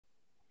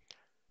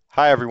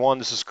Hi everyone,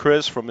 this is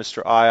Chris from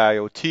Mr.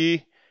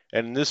 IIoT,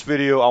 and in this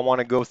video I want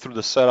to go through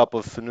the setup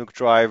of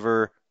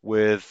Fanuc-Driver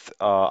with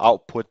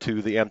output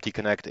to the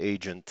MTConnect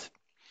agent.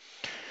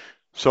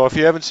 So if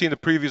you haven't seen the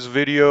previous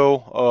video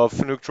of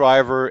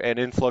Fanuc-Driver and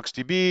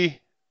InfluxDB,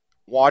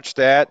 watch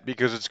that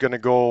because it's going to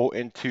go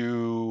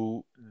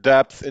into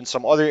depth in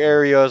some other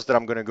areas that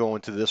I'm going to go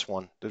into this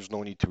one. There's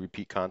no need to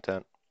repeat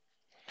content.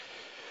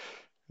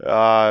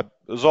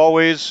 As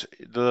always,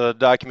 the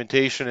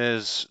documentation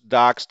is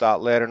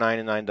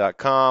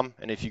docs.ladder99.com,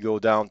 and if you go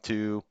down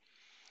to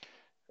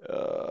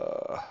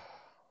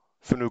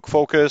Fanuc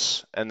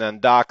Focus and then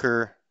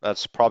Docker,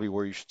 that's probably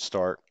where you should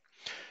start.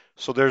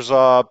 So there's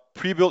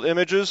pre-built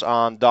images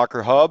on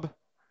Docker Hub.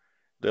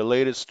 The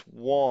latest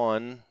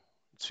one,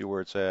 let's see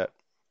where it's at.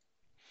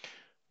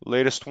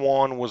 Latest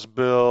one was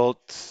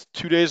built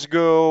 2 days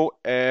ago,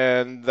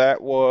 and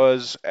that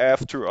was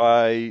after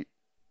I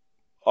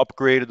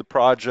upgraded the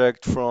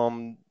project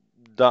from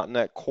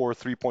 .NET Core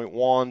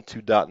 3.1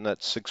 to .NET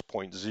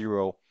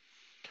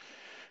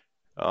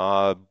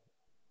 6.0.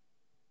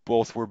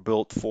 Both were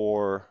built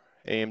for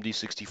AMD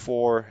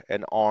 64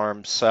 and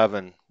ARM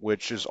 7,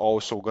 which is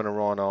also going to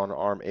run on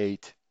ARM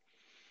 8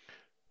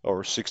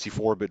 or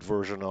 64-bit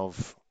version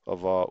of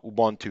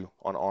Ubuntu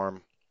on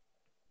ARM.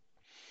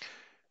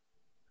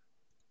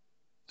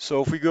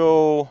 So if we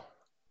go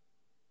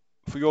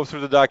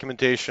through the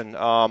documentation,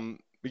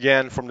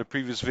 again from the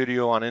previous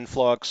video on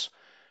Influx,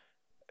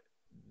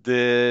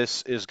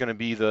 this is going to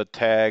be the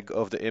tag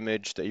of the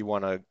image that you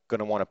going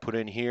to want to put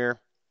in here.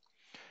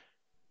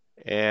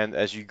 And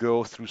as you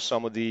go through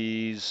some of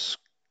these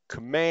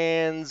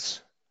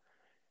commands,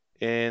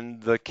 in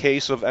the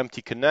case of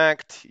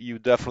MTConnect, you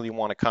definitely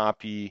want to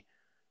copy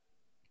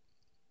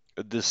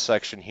this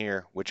section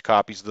here, which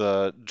copies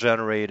the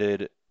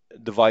generated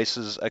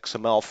devices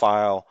XML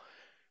file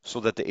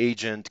so that the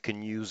agent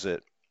can use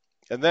it.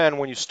 And then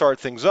when you start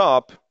things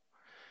up,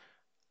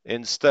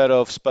 instead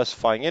of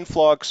specifying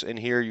influx, in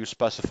here you're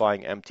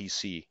specifying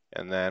MTC,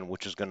 and then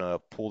which is going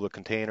to pull the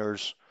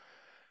containers,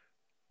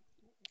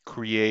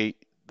 create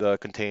the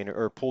container,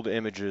 or pull the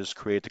images,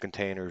 create the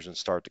containers, and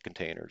start the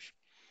containers.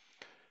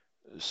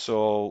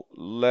 So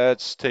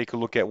let's take a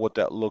look at what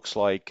that looks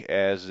like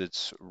as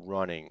it's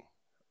running.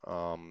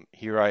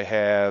 Here I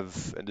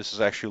have, and this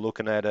is actually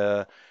looking at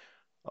a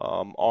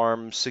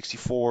ARM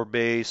 64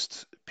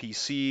 based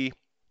PC,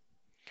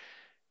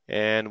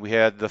 and we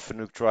had the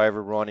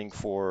Fanuc-Driver running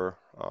for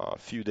a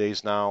few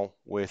days now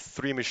with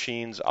 3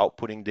 machines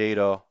outputting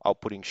data,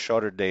 outputting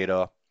shutter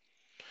data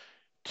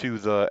to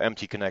the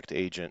MTConnect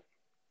agent.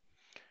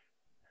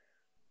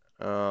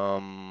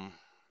 You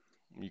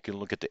can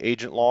look at the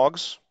agent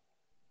logs.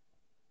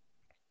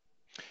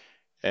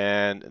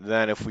 And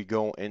then if we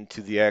go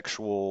into the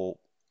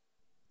actual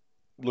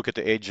look at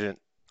the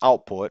agent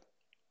output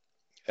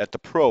at the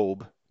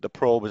probe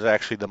is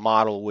actually the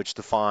model which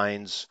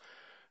defines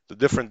the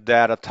different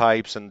data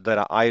types and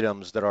data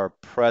items that are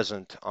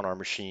present on our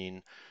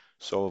machine.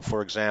 So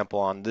for example,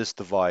 on this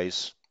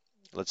device,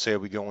 let's say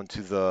we go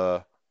into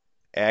the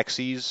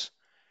axes,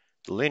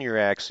 the linear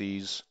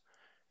axes,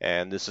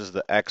 and this is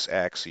the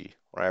x-axis,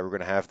 right? We're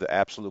going to have the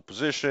absolute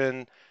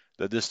position,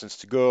 the distance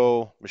to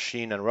go,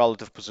 machine and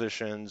relative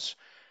positions,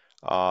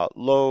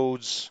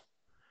 loads,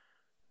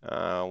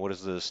 what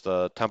is this?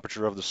 The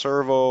temperature of the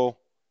servo,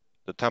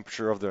 the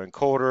temperature of the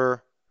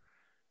encoder,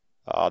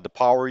 the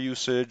power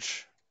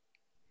usage,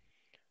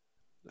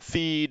 the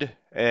feed,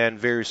 and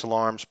various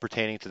alarms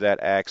pertaining to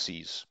that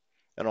axis,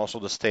 and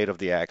also the state of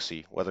the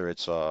axis, whether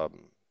it's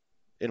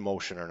in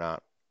motion or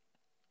not.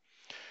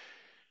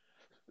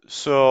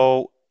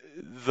 So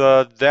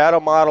the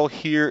data model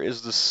here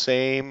is the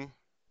same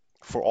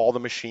for all the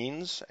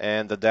machines,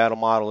 and the data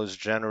model is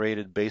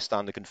generated based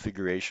on the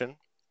configuration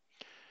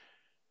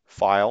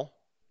file.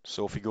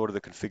 So if we go to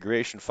the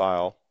configuration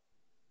file,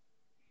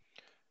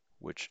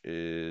 which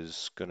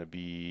is going to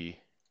be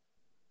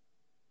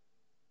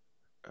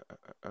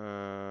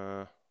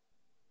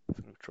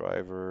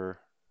driver,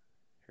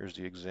 here's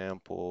the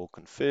example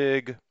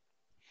config.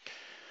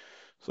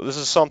 So this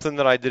is something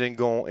that I didn't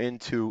go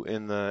into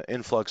in the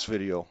Influx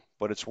video,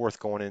 but it's worth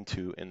going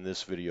into in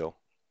this video.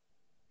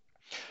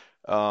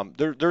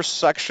 There's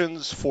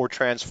sections for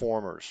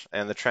transformers,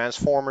 and the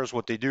transformers,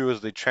 what they do is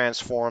they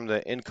transform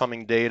the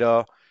incoming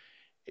data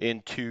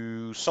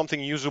into something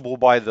usable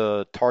by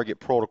the target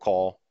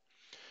protocol,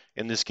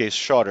 in this case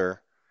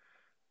shutter.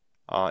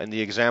 In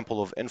the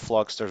example of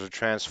Influx, there's a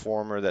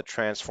transformer that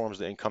transforms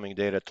the incoming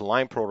data to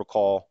line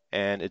protocol,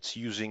 and it's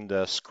using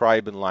the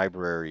Scriben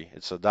library.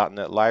 It's a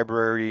 .NET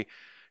library,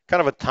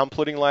 kind of a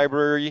templating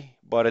library,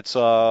 but it's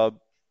a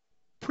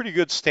pretty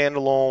good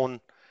standalone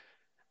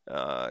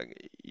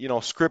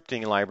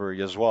scripting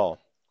library as well.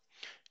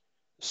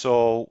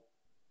 So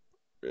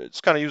it's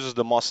kind of uses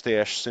the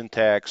mustache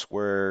syntax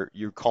where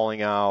you're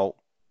calling out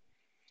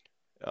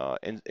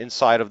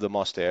inside of the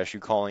mustache, you're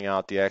calling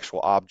out the actual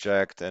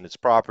object and its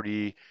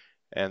property,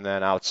 and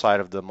then outside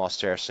of the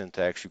mustache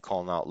syntax, you're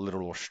calling out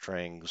literal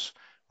strings,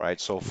 right?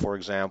 So for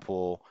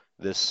example,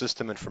 this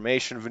system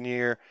information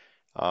veneer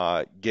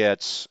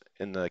gets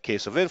in the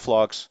case of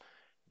influx,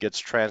 gets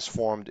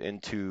transformed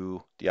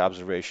into the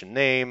observation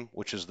name,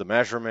 which is the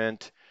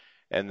measurement,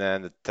 and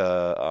then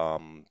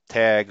the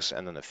tags,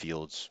 and then the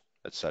fields,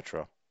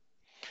 etc.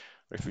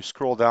 If we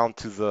scroll down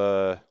to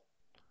the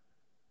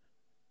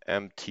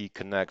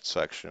MTConnect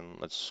section,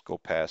 let's go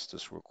past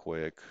this real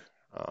quick.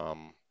 All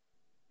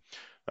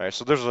right,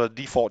 so there's a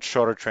default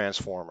shutter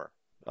transformer.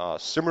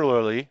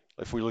 Similarly,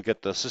 if we look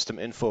at the system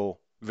info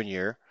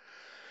veneer,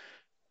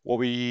 well,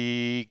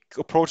 we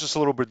approach this a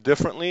little bit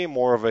differently,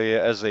 more of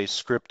as a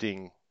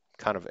scripting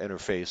kind of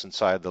interface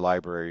inside the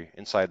library,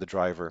 inside the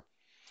driver.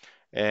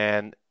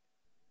 And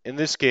in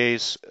this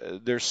case,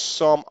 there's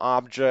some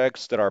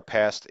objects that are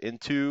passed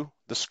into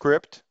the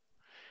script,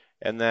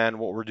 and then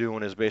what we're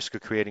doing is basically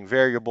creating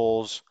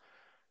variables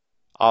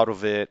out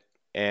of it,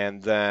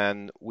 and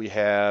then we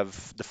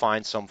have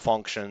defined some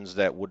functions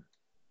that would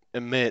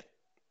emit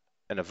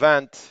an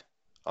event,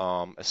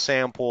 a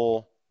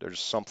sample, there's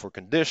some for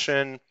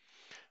condition,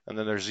 and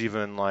then there's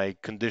even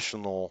like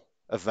conditional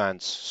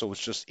events. So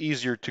it's just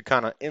easier to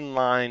kind of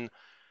inline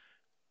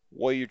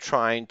what you're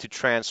trying to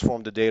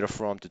transform the data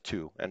from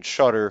to. And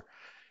shutter,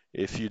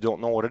 if you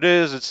don't know what it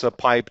is, it's a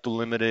pipe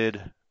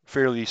delimited,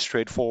 fairly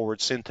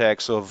straightforward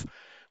syntax of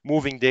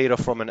moving data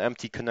from an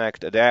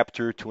MTConnect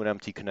adapter to an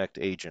MTConnect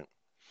agent.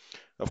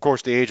 Of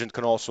course, the agent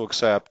can also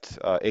accept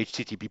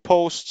HTTP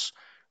posts,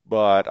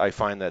 but I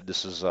find that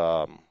this is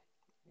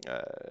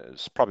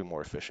it's probably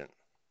more efficient.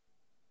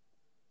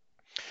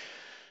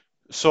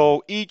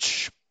 So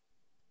each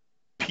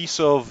piece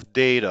of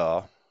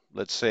data,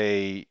 let's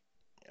say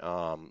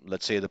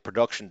the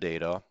production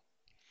data,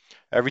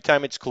 every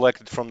time it's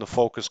collected from the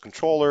focus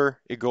controller,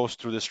 it goes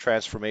through this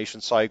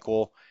transformation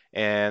cycle,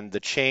 and the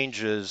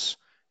changes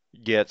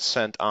get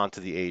sent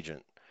onto the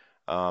agent.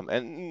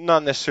 And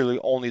not necessarily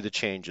only the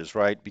changes,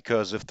 right?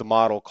 Because if the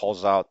model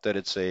calls out that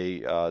it's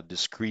a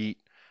discrete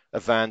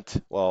event,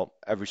 well,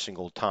 every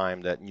single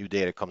time that new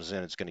data comes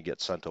in, it's going to get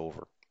sent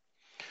over.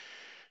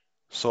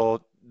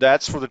 So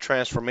that's for the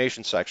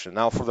transformation section.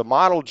 Now for the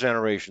model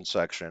generation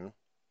section,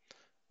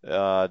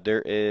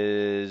 there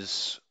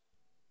is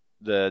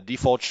the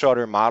default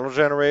shutter model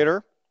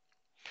generator.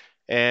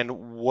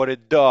 And what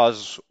it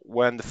does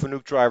when the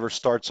Fanuc-Driver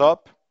starts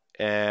up,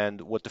 and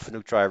what the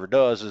Fanuc-Driver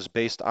does is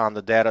based on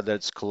the data that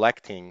it's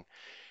collecting,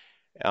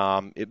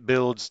 it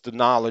builds the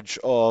knowledge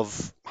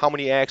of how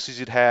many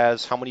axes it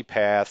has, how many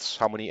paths,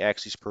 how many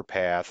axes per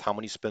path, how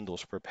many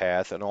spindles per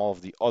path, and all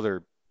of the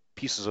other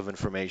pieces of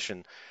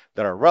information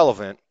that are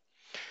relevant.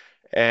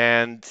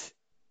 And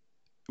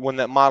when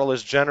that model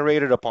is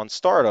generated upon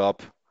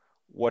startup,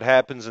 what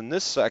happens in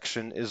this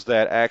section is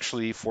that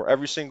actually for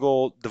every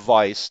single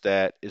device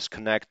that is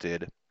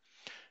connected,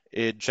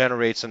 it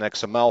generates an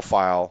XML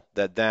file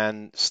that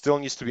then still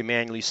needs to be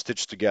manually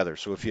stitched together.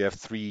 So if you have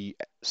 3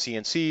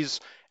 CNCs,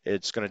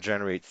 it's going to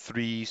generate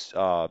 3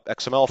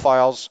 XML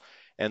files,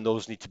 and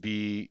those need to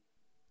be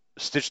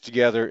stitched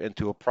together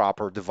into a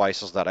proper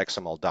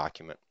devices.xml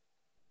document.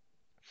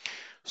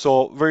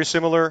 So very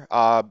similar,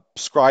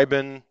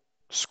 scribe-in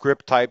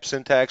script type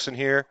syntax in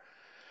here,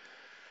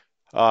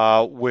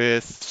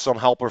 with some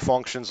helper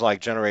functions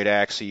like generate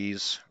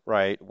axes,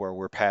 right, where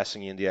we're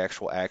passing in the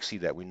actual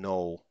axis that we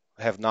know,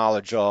 have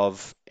knowledge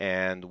of,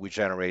 and we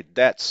generate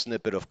that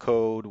snippet of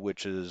code,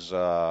 which is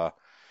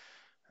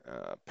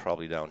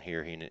probably down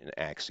here in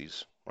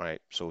axes, right?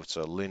 So if it's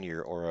a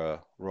linear or a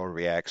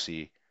rotary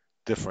axis,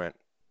 different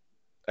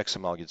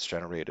XML gets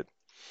generated.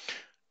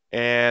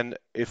 And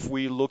if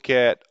we look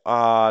at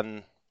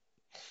on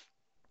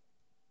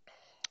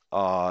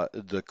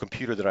the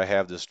computer that I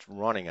have this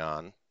running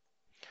on,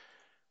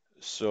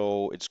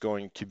 so it's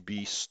going to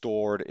be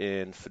stored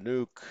in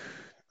Fanuc,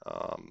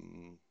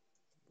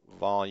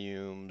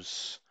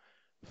 volumes,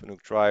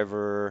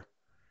 Fanuc-Driver.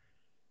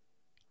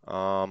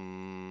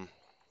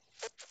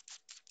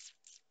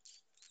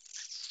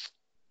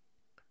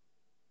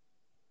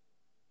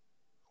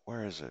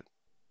 Where is it?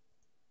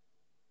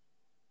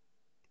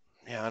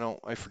 Yeah,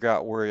 I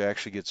forgot where it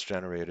actually gets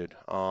generated.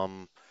 If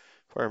I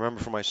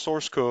remember from my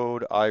source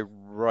code, I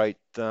write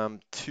them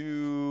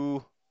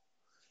to,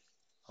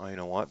 oh, you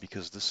know what?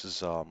 Because this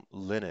is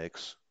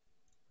Linux.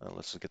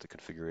 Let's look at the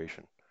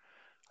configuration.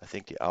 I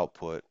think the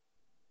output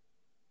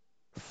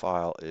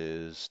file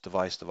is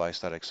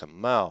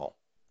device.xml.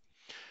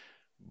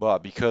 But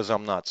because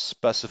I'm not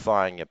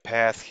specifying a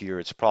path here,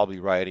 it's probably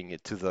writing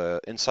it to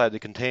the inside the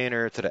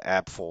container to the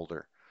app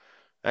folder.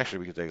 Actually,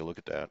 we can take a look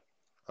at that.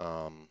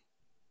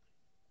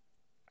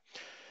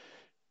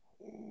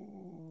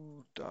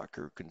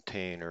 Docker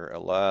container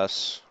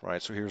ls,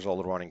 right? So here's all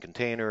the running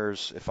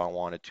containers. If I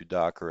wanted to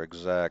Docker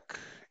exec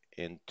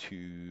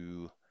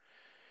into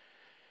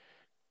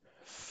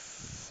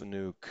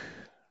Fanuc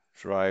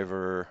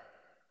driver,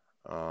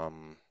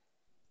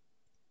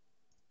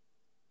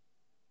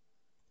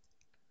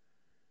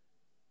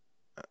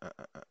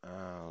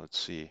 let's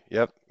see.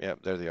 Yep,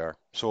 there they are.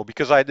 So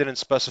because I didn't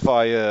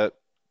specify a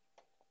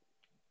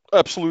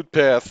absolute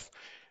path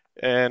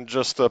and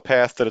just the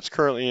path that it's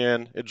currently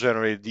in, it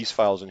generated these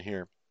files in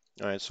here.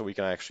 All right, so we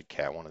can actually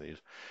cat one of these.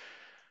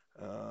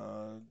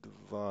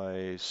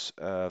 Device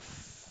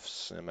F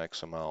sim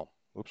XML.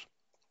 Oops,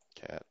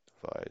 cat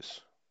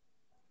device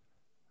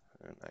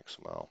and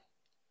XML.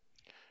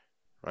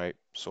 Right?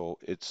 So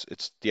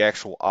it's the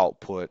actual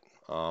output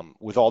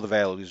with all the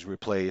values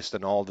replaced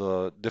and all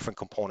the different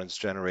components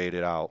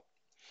generated out.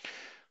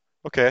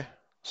 Okay,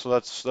 so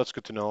that's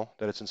good to know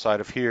that it's inside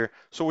of here.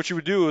 So what you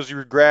would do is you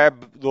would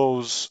grab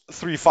those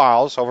three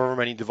files, however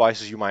many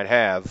devices you might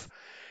have,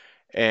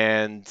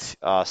 and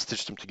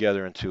stitch them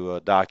together into a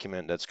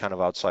document that's kind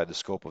of outside the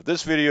scope of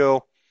this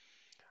video.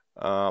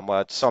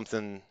 But it's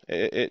something,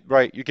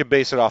 right? You can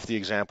base it off the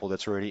example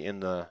that's already in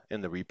the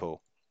repo.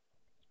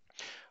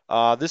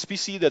 This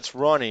PC that's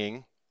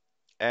running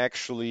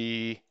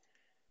actually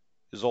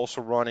is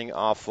also running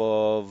off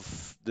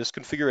of this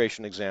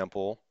configuration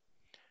example.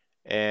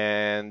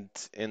 And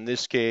in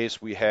this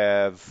case, we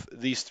have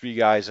these three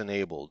guys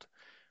enabled.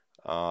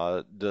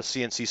 The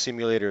CNC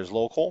simulator is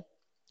local,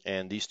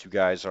 and these two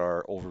guys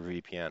are over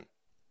VPN.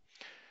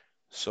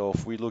 So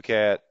if we look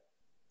at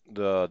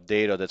the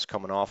data that's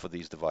coming off of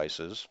these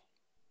devices,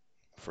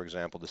 for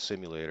example, the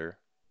simulator,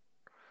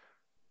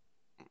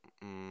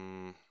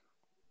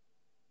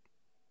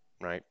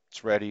 right?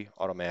 It's ready,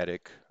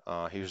 automatic.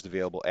 Here's the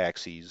available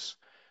axes,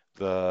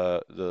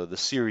 the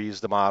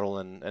series, the model,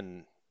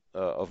 and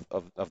of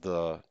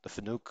the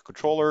Fanuc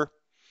controller,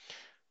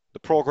 the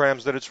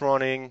programs that it's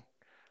running,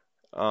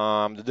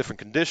 the different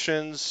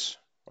conditions,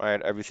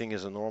 right? Everything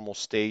is a normal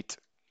state.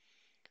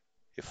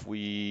 If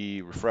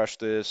we refresh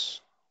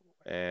this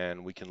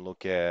and we can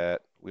look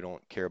at, we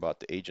don't care about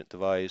the agent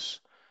device.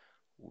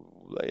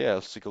 Yeah,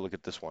 let's take a look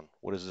at this one.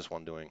 What is this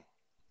one doing?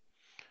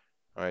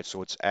 All right,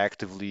 so it's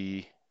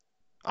actively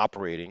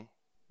operating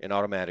in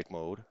automatic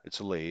mode. It's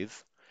a lathe.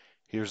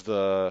 Here's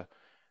the,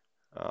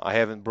 I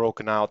haven't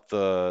broken out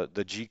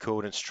the G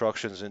code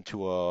instructions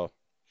into a,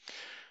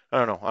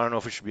 I don't know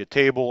if it should be a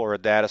table or a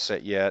data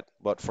set yet,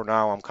 but for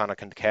now I'm kind of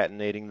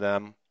concatenating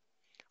them,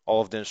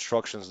 all of the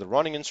instructions, the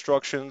running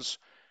instructions,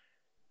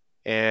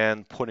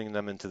 and putting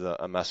them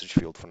into a message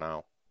field for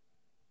now.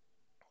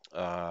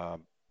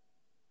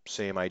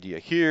 Same idea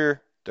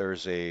here.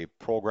 There's a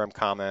program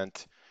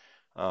comment,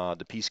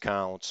 the piece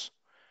counts,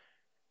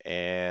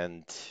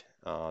 and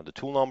the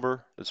tool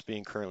number that's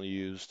being currently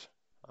used.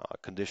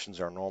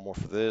 Conditions are normal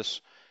for this.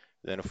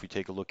 Then if we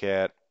take a look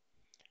at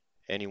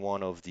any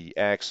one of the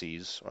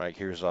axes, right,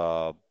 here's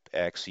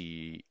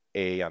axis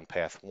A on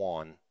path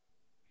 1.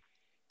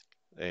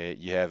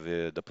 You have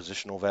the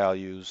positional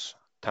values,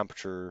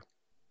 temperature.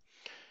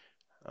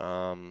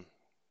 Yeah,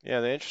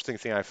 the interesting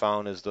thing I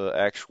found is the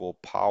actual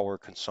power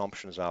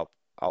consumption is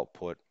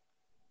output.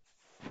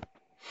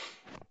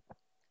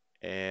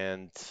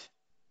 And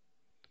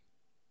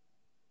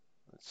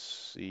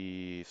let's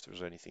see if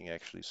there's anything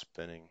actually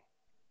spinning.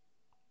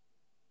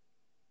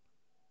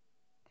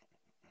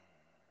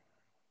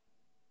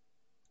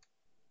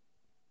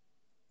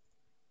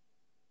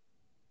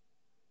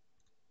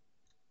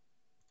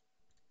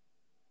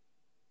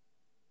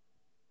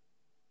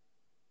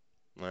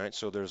 All right,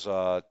 so there's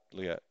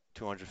yeah,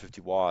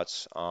 250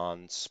 watts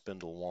on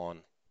spindle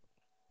 1,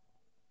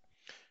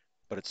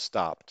 but it's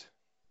stopped.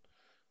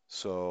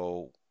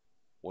 So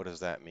what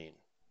does that mean?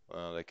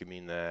 That could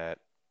mean that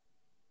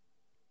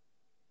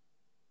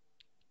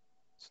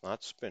it's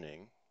not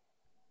spinning,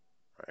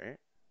 right?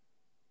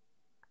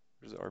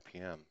 Where's the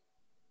RPM?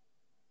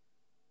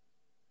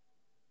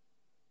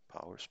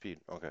 Power, speed.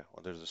 Okay,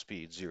 well there's the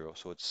speed, 0,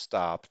 so it's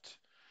stopped.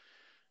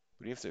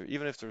 But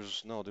even if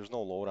there's no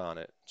load on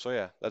it. So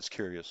yeah, that's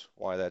curious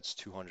why that's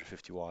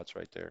 250 watts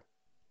right there.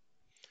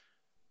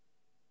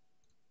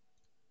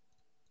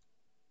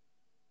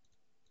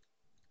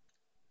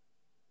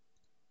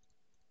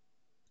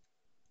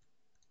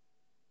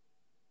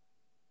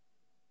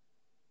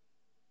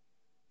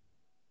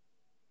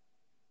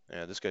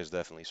 Yeah, this guy's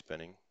definitely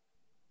spinning.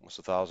 Almost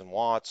 1,000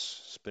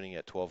 watts, spinning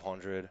at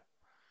 1,200.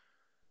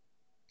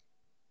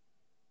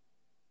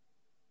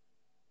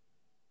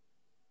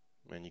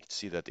 And you can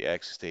see that the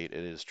axis state,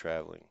 it is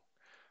traveling.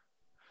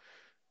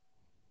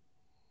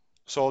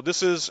 So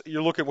this is,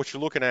 what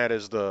you're looking at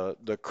is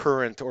the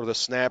current or the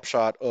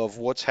snapshot of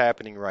what's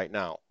happening right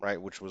now,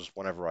 right? Which was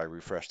whenever I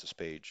refresh this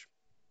page.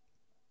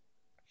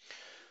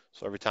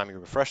 So every time you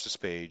refresh this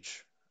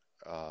page,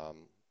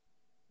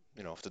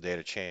 if the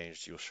data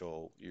changed,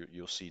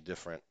 you'll see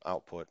different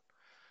output.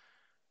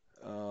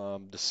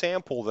 The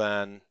sample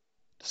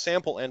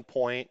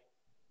endpoint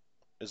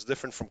is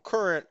different from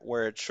current,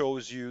 where it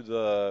shows you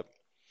the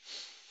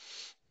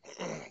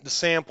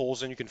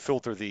samples, and you can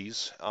filter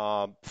these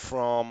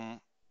from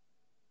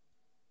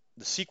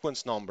the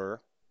sequence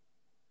number.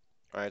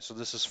 Right, so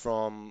this is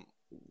from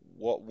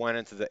what went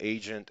into the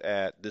agent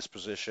at this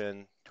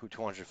position to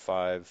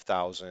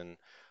 205,000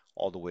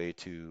 all the way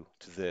to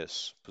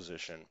this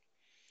position.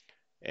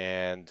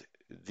 And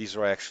these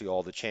are actually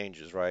all the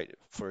changes, right?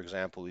 For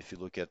example, if you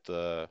look at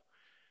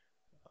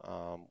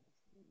um,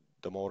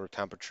 the motor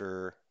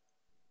temperature,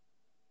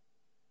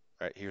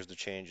 right, here's the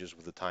changes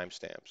with the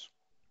timestamps.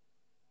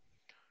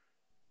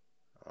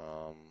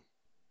 Um,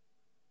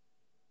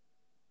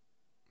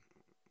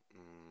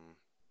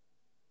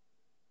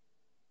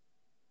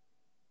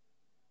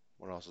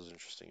 What else is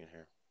interesting in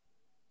here?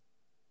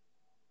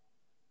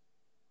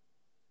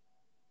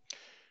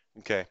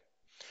 Okay.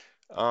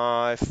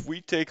 If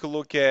we take a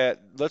look at,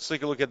 let's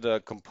take a look at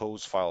the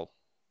compose file.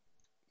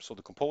 So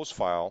the compose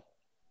file,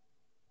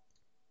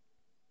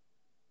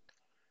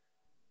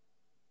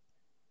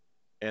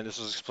 and this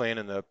was explained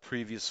in the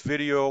previous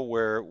video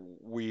where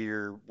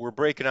we're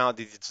breaking out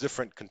these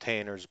different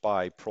containers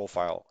by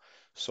profile.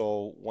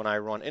 So when I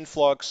run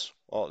influx,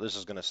 well, this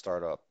is going to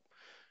start up.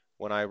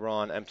 When I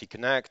run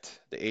MTConnect,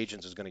 the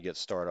agent is going to get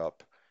start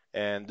up.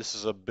 And this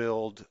is a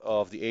build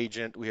of the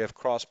agent. We have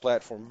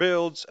cross-platform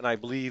builds, and I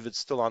believe it's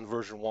still on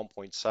version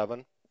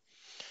 1.7.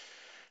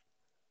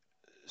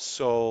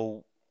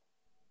 So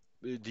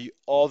the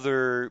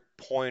other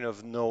point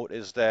of note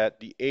is that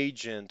the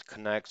agent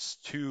connects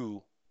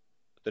to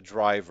the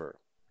driver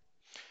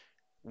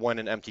when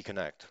in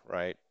MTConnect,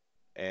 right?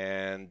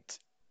 And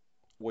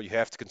what you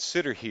have to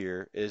consider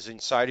here is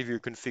inside of your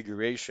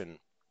configuration,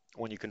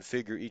 when you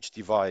configure each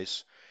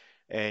device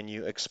and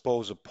you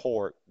expose a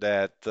port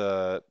that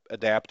the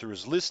adapter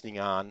is listening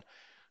on,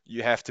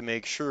 you have to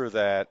make sure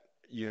that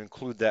you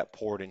include that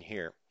port in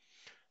here.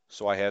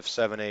 So I have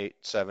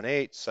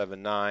 7878,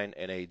 79,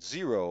 and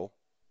 80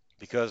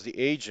 because the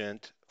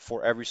agent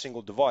for every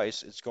single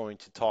device is going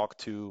to talk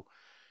to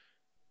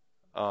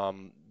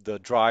the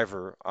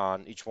driver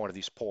on each one of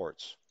these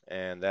ports.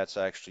 And that's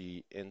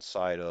actually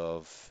inside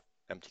of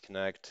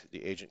MTConnect,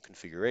 the agent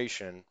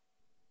configuration,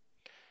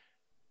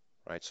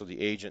 right? So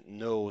the agent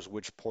knows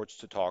which ports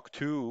to talk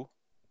to,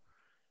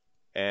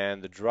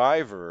 and the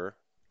driver,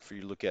 if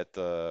you look at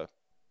the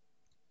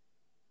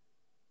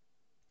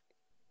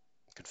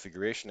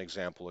configuration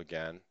example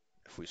again,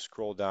 if we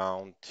scroll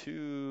down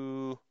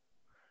to,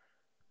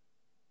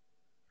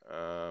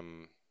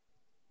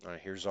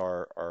 here's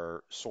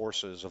our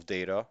sources of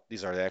data.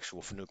 These are the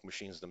actual Fanuc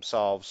machines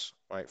themselves,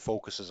 right?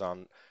 Focuses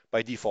on,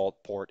 by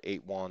default, port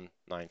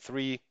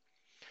 8193.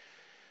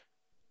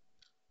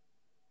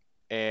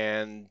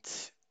 And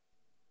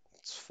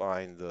let's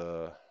find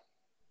the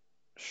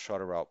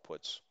shutter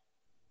outputs.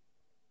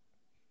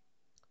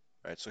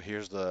 Right, so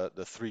here's the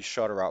three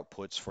shutter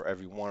outputs for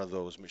every one of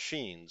those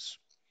machines.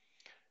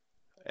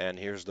 And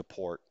here's the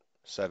port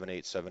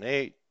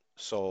 7878.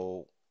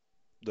 So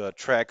the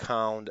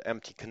TrackHound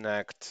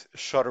MTConnect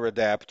shutter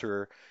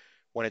adapter,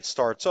 when it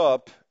starts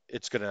up,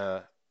 it's going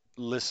to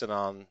listen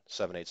on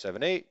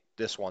 7878,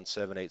 this one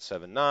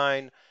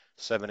 7879,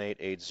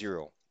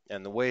 7880.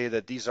 And the way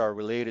that these are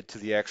related to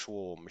the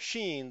actual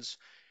machines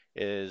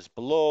is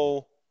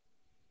below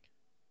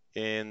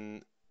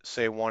in,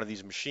 say, one of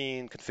these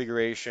machine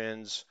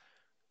configurations,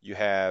 you're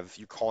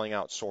calling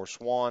out source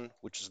one,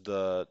 which is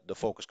the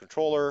focus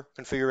controller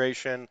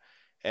configuration,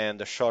 and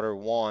the shutter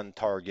one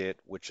target,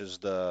 which is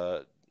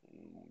the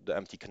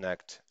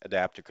MTConnect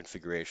adapter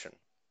configuration.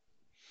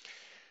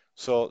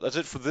 So that's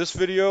it for this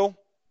video.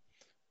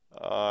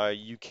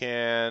 You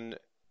can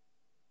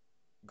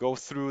go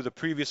through the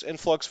previous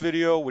influx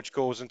video, which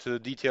goes into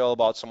detail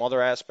about some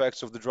other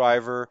aspects of the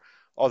driver.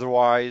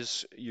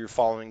 Otherwise, you're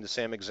following the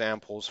same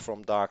examples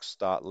from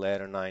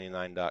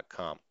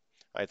docs.ladder99.com. All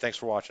right, thanks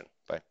for watching.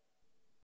 Bye.